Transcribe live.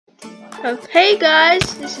Oh, hey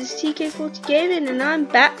guys, this is Tk40 Gaming and I'm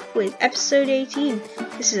back with episode 18.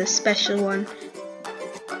 This is a special one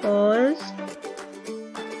because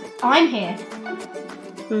I'm here.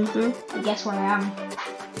 Guess where I am?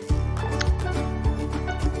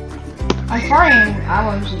 I'm firing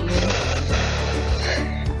arrows at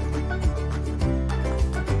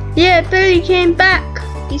you. Yeah, Billy came back.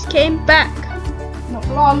 He's came back. Not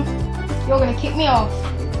for long. You're gonna kick me off.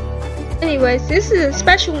 Anyways, this is a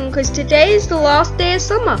special one because today is the last day of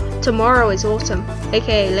summer. Tomorrow is autumn,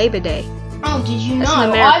 aka Labor Day. Oh, did you know?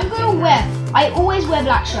 I always wear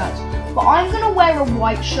black shirts, but I'm gonna wear a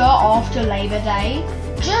white shirt after Labor Day,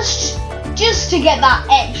 just to get that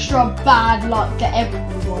extra bad luck that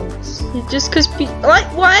everyone wants. Just because,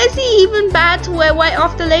 why is it even bad to wear white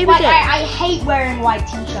after Labor Day? I hate wearing white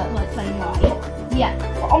t-shirts, like plain white. Yeah,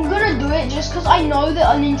 but I'm gonna do it just because I know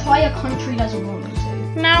that an entire country doesn't want me to.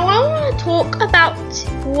 Now I want to talk about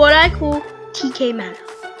what I call TK Manor.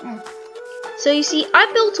 So you see,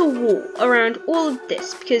 I built a wall around all of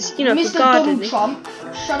this because, you know, Mr. for gardening. Donald Trump,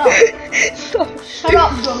 shut up. Shut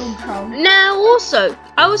up, Donald Trump. Now also,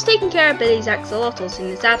 I was taking care of Billy's axolotls in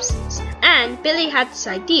his absence, and Billy had this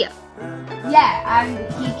idea. Yeah, and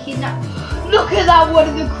he kidnapped. Look at that one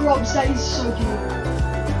of the crops, that is so cute.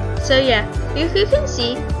 So yeah, if you can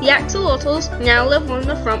see, the axolotls now live on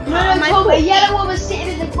the front part of my porch. The yellow one was sitting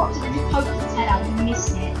in the crops and just poked its head out and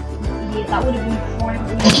missed it. Yeah, that would have been fine.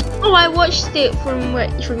 Oh, I watched it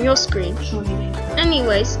from your screen. Sure you did.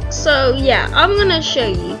 Anyways, so yeah, I'm gonna show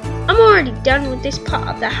you. I'm already done with this part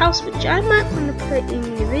of the house, which I might want to put in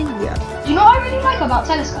the video. Do you know what I really like about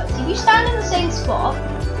telescopes? If you stand in the same spot,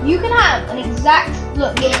 you can have an exact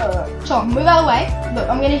look. Tom, move out of the way. Look,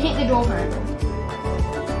 I'm gonna hit the door handle.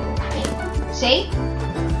 See?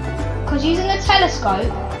 Because using a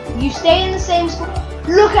telescope, you stay in the same spot.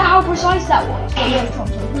 Look at how precise that was.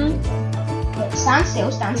 Look, stand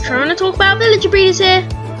still, stand still. I'm trying to talk about villager breeders here.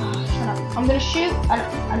 Shut up. I'm going to shoot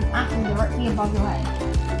an apple directly above your head.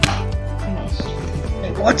 I missed.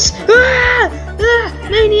 Wait, what?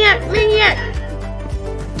 Maniac, maniac.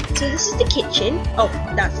 So this is the kitchen. Oh,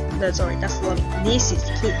 that's the lobby. This is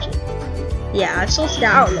the kitchen. Yeah, I've sorted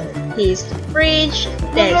that out a little. Here's the fridge,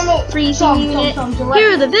 there's the freezing unit.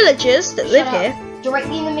 Here are the villagers that live here.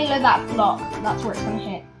 Directly in the middle of that block, that's where it's going to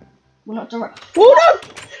hit. We're not direct. Hold up!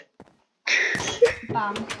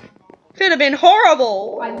 Bam. Could have been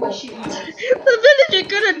horrible. I wish it was. The villager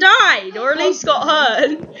could have died, or at least got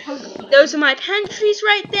hurt. Those are my pantries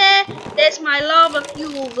right there. There's my lava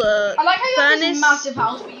fuel I like how you have furnace. this massive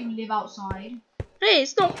house, but you live outside. Hey,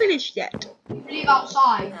 it's not finished yet. You live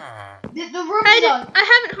outside. The room I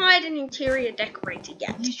haven't hired an interior decorator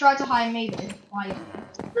yet. You tried to hire me, but why?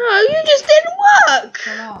 No, you just didn't work.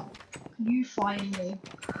 Shut up. You fired me.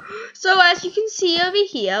 So as you can see over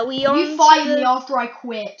here, You fired me after I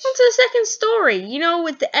quit. Onto the second story, you know,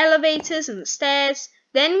 with the elevators and the stairs.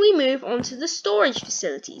 Then we move on to the storage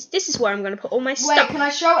facilities. This is where I'm going to put all my stuff. Wait, can I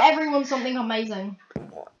show everyone something amazing?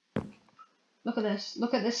 Look at this.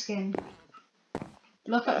 Look at this skin.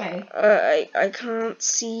 Look at me. I can't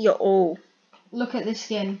see at all. Look at this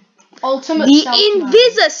skin. Ultimate the stealth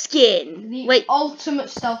Invisa mode. skin. The Wait. ultimate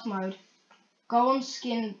stealth mode. Go on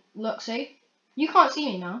skin. Look, see? You can't see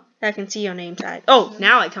me now. I can see your name tag. Oh,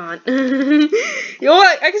 now I can't.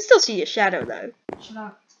 I can still see your shadow though. Shut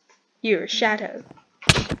up. You're a shadow.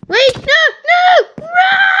 Wait, no,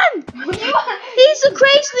 run! He's a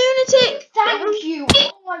crazed lunatic. Thank you.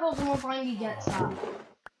 Oh my god, someone finally gets that.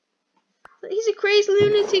 He's a crazed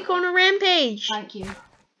lunatic on a rampage. Thank you.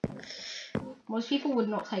 Most people would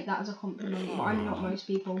not take that as a compliment, but I'm not most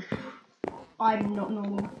people. I'm not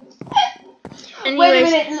normal.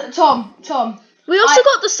 Anyways, wait a minute, Tom. We also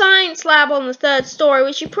got the science lab on the third story,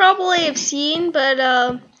 which you probably have seen, but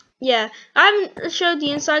yeah, I haven't showed the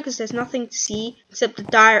inside because there's nothing to see except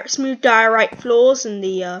the smooth diorite floors and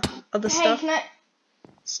the other stuff.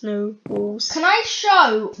 Snow walls. Can I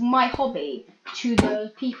show my hobby to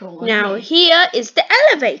the people? Now here is the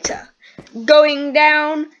elevator going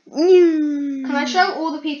down. Can I show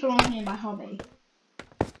all the people on here my hobby?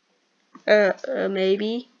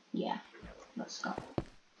 Maybe. Yeah. Let's go.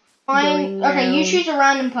 Okay, you choose a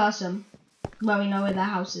random person where we know where their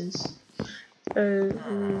house is.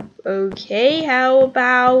 Okay, how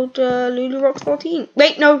about Lulu Rocks 14?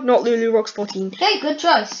 Wait, no, not Lulu Rocks 14. Okay, good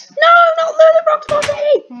choice. No, not Lulu Rocks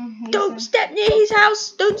 14! Don't step near his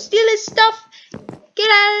house, don't steal his stuff. Get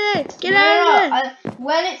out of there, get out of there.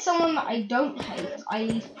 When it's someone that I don't hate, I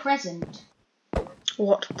leave present.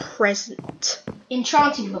 What present?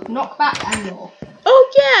 Enchanting book, knockback and lore.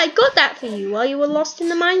 Oh yeah, I got that for you while you were lost in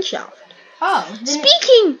the mine shaft. Oh.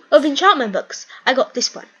 Speaking of enchantment books, I got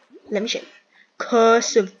this one. let me show you.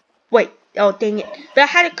 Curse of... Wait. Oh, dang it. But I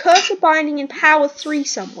had a curse of binding in power 3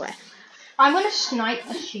 somewhere. I'm going to snipe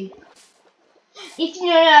a sheep.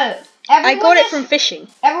 No. I got it from fishing.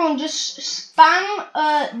 Everyone just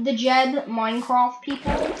spam the Jed Minecraft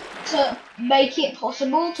people to make it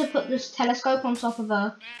possible to put this telescope on top of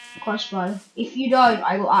a crossbow. If you don't,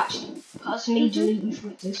 I will actually personally delete you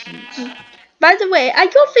from existence. By the way, I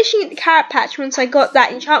got fishing at the carrot patch once I got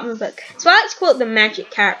that enchantment book. So I like to call it the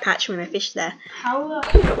magic carrot patch when I fish there. How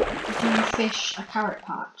do you fish a carrot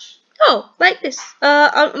patch? Oh, like this.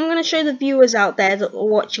 I'm going to show the viewers out there that are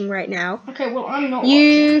watching right now. Okay, well, I'm not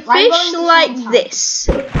You watching. fish like this.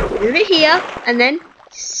 Move it here, and then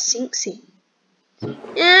sinks in.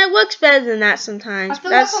 Yeah, it works better than that sometimes.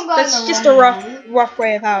 That's just a rough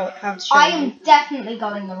way of how to show I am definitely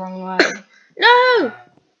going the wrong way. No!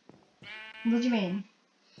 What do you mean?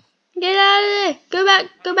 Get out of there!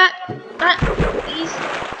 Go back! Please.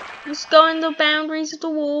 Just go in the boundaries of the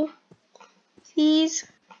wall. Please.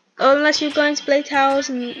 Oh, unless you're going to play towers,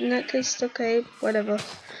 and in that case, okay, whatever.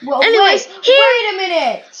 Well, anyways, wait a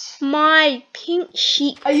minute! My pink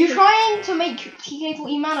sheep. Are you trying to make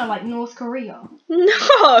Tk40 Manor like North Korea? No!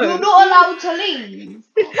 You're not allowed to leave.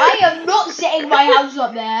 I am not setting my house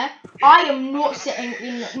up there. I am not sitting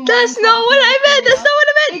in Minecraft. That's not what I meant! That's not what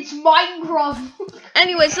I meant! It's Minecraft!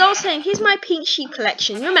 Anyways, I was saying, here's my pink sheep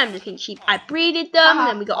collection. You remember the pink sheep? I breeded them,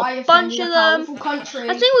 then we got a bunch of them.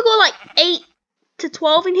 I think we got like 8 to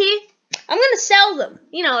 12 in here. I'm gonna sell them.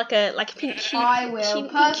 You know, like a pink sheep. I will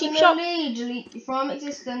personally delete you from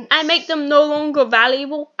existence. I make them no longer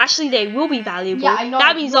valuable. Actually, they will be valuable. Yeah, I know.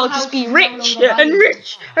 That means I'll just be rich and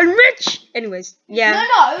rich and rich. Anyways, yeah.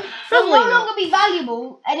 No, they'll no longer be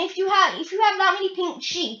valuable. And if you have that many pink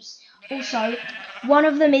sheeps, also one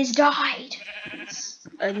of them is died.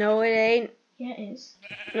 No, it ain't. Yeah, it is.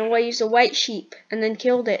 No, I used a white sheep and then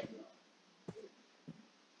killed it.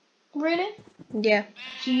 Really? Yeah.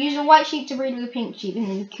 So you used a white sheep to breed with a pink sheep and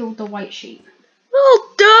then you killed the white sheep.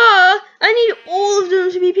 Oh, duh! I need all of them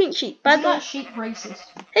to be pink sheep. Isn't that sheep racist?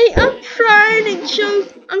 Hey, I'm trying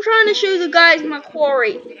to show the guys my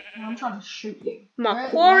quarry. I'm trying to shoot you. My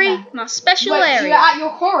quarry, my special area. So you're at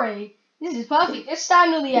your quarry. This is perfect. Just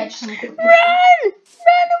stand on the edge. Run!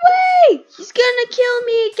 Run away! He's gonna kill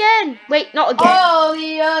me again. Wait, not again. All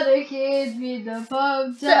the other kids with the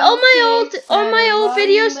pub. So on my old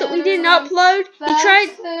videos that we didn't upload, he tried.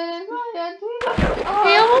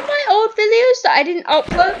 Hey, on my old videos that I didn't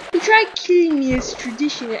upload, he tried killing me as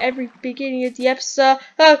tradition at every beginning of the episode.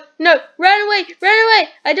 Oh no! Run away! Run away!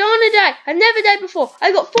 I don't want to die. I've never died before.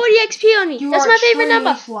 I got 40 XP on me. That's my favorite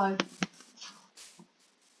number. Slow.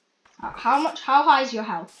 How high is your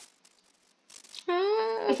health?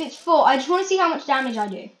 If it's 4, I just want to see how much damage I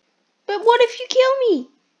do. But what if you kill me?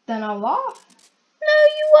 Then I'll laugh. No,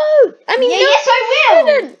 you won't. I mean, yes, I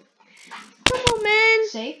will. Come on, man.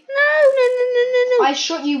 See? No. I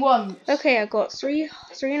shot you once. Okay, I got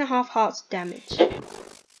 3.5 hearts damage.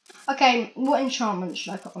 Okay, what enchantment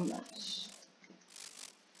should I put on this?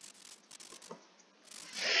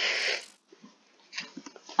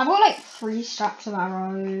 I've got like 3 stacks of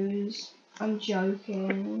arrows. I'm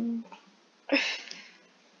joking.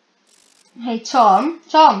 Hey, Tom.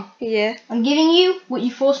 Yeah? I'm giving you what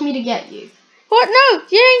you forced me to get you. What? No!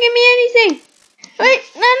 You didn't give me anything! Wait!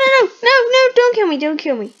 No! Don't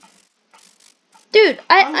kill me! Dude,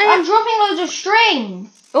 I'm dropping loads of string!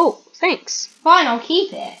 Oh, thanks. Fine, I'll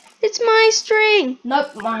keep it. It's my string!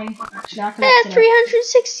 Nope, mine. Actually, I had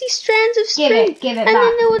 360 strands of string. Give it and back.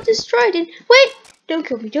 then they were destroyed. And wait! Don't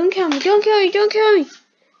kill me!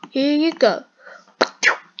 Here you go.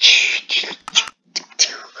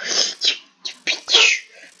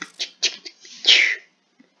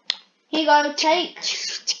 Here you go, take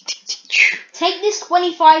this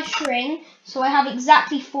 25 string, so I have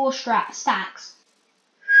exactly 4 stacks.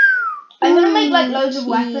 I'm gonna make like loads of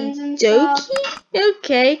weapons and stuff.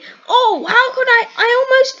 Okay. Oh, how could I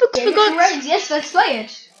almost forgot. Yes, let's play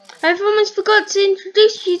it. I've almost forgot to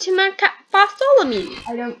introduce you to my cat Bartholomew.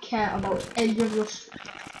 I don't care about any of your.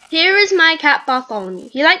 Here is my cat Bartholomew.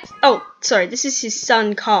 He likes. Oh, sorry. This is his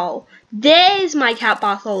son Carl. There's my cat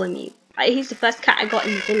Bartholomew. He's the first cat I got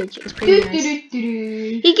in the village. It was pretty nice.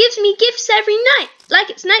 He gives me gifts every night.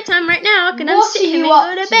 Like it's nighttime right now. I can unsit him and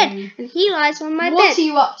go to bed. And he lies on my bed. What are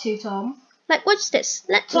you up to, Tom? Like, watch this.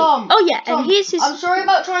 Tom. Oh, yeah. Tom, and here's his. I'm sorry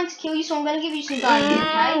about trying to kill you, so I'm going to give you some diamonds,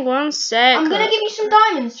 okay? 1 sec. I'm going to give you some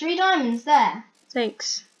diamonds. 3 diamonds there.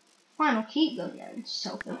 Thanks. Fine, I'll keep them then.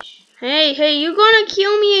 Selfish. Hey, you're going to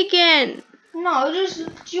kill me again. No, do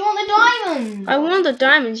you want the diamonds? I want the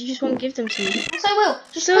diamonds, you just won't give them to me. Yes, I will.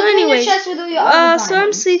 Just so put them anyways, in your chest with all your other diamonds. so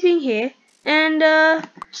I'm sleeping here. And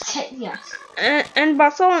yes. And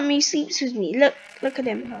Bartholomew sleeps with me. Look at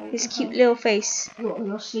him. His cute little face.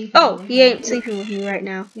 You're sleeping. Oh, he ain't sleeping with me right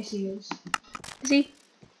now. Yes, he is. Is he?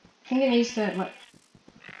 I think it needs to like.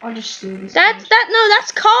 I'll just steal this. No,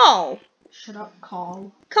 that's Carl. Shut up,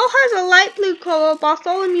 Carl. Carl has a light blue collar.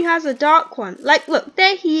 Bartholomew has a dark one. Like, look,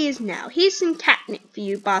 there he is now. Here's some catnip for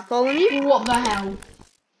you, Bartholomew. What the hell?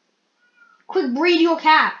 Quick, breed your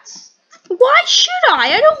cats. Why should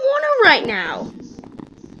I? I don't want to right now.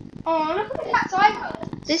 Oh, look at the cats I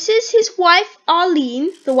got. This is his wife,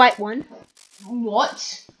 Arlene, the white one.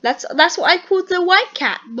 What? That's what I called the white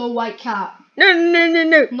cat. The white cat. No.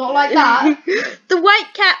 Not like that. The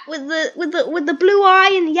white cat with the blue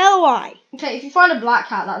eye and the yellow eye. Okay, if you find a black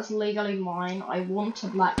cat, that's legally mine. I want a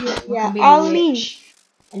black cat. Yeah, Arlene.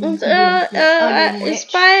 Inspired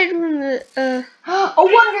from the a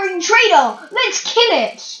wandering trader. Let's kill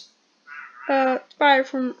it. Inspired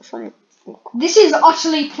from. This is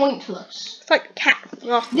utterly pointless. It's like a cat.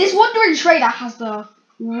 Oh. This wandering trader has the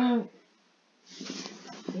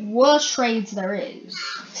worst trades there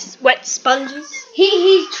is. Wet sponges.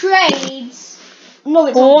 He trades. No,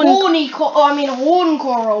 it's a horn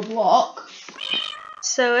coral block.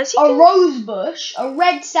 So as you a rose bush, a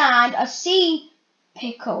red sand, a sea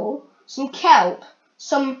pickle, some kelp,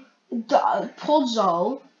 some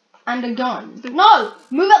podzol, and a gun. No!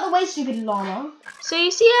 Move out the way, stupid llama. So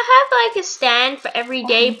you see, I have like a stand for every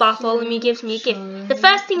day Bartholomew gives me a gift. The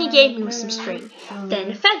first thing he gave me was some string,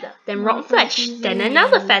 then a feather, then rotten flesh, then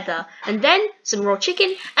another feather, and then some raw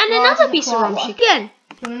chicken, and another piece of raw chicken.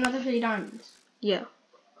 You want another 3 diamonds? Yeah.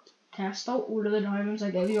 Okay, I stole all of the diamonds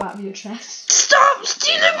I gave you out of your chest. Stop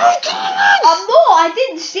stealing my diamonds! I'm not! I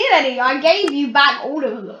didn't steal any! I gave you back all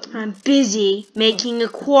of them. I'm busy making a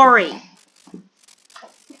quarry.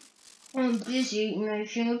 I'm busy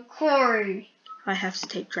making a quarry. I have to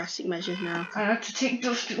take drastic measures now. I have to take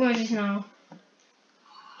drastic measures now.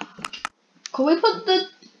 Can we put the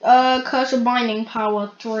Curse of Binding Power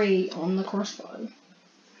 3 on the crossbow?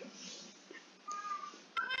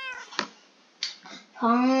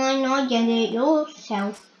 Fine, I get it. You're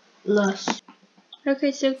selfless.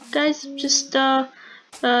 Okay, so guys, just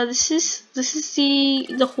this is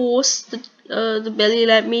the horse that the Billy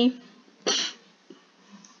let me.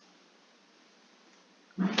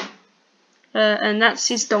 And that's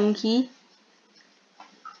his donkey.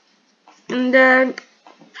 And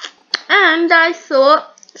I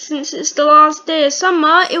thought, since it's the last day of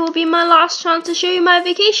summer, it will be my last chance to show you my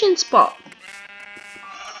vacation spot.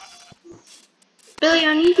 Billy,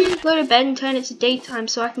 I need you to go to bed and turn it to daytime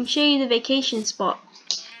so I can show you the vacation spot.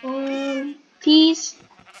 Please?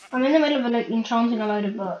 I'm in the middle of enchanting a load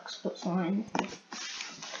of books, but fine.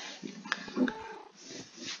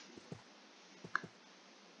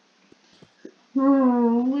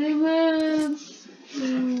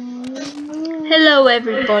 Hello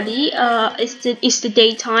everybody, it's the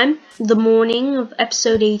daytime, the morning of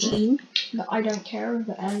episode 18. I don't care,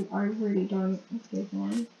 but I really don't.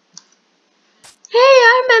 Hey,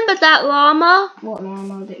 I remember that llama. What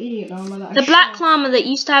llama? The idiot llama that The black llama that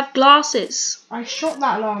used to have glasses. I shot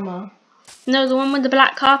that llama. No, the one with the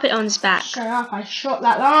black carpet on his back. Shut up, I shot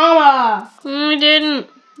that llama. I didn't.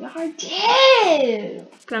 Yeah, I did.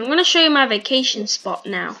 But I'm gonna show you my vacation spot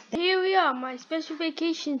now. Here we are, my special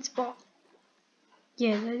vacation spot.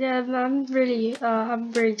 Yeah, I'm really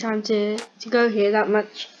haven't really time to go here that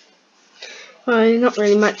much. Not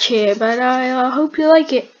really much here, but I hope you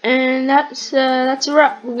like it. And that's a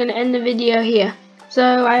wrap. We're gonna end the video here.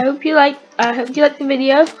 So I hope you like the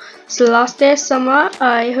video. It's the last day of summer.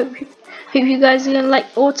 I hope you guys are gonna like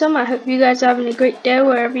autumn. I hope you guys are having a great day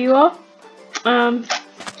wherever you are.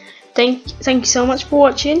 Thank you so much for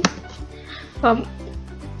watching.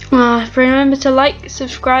 Remember to like,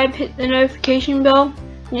 subscribe, hit the notification bell.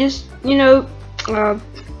 Just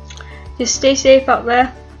just stay safe out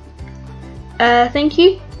there. Thank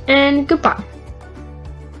you and goodbye.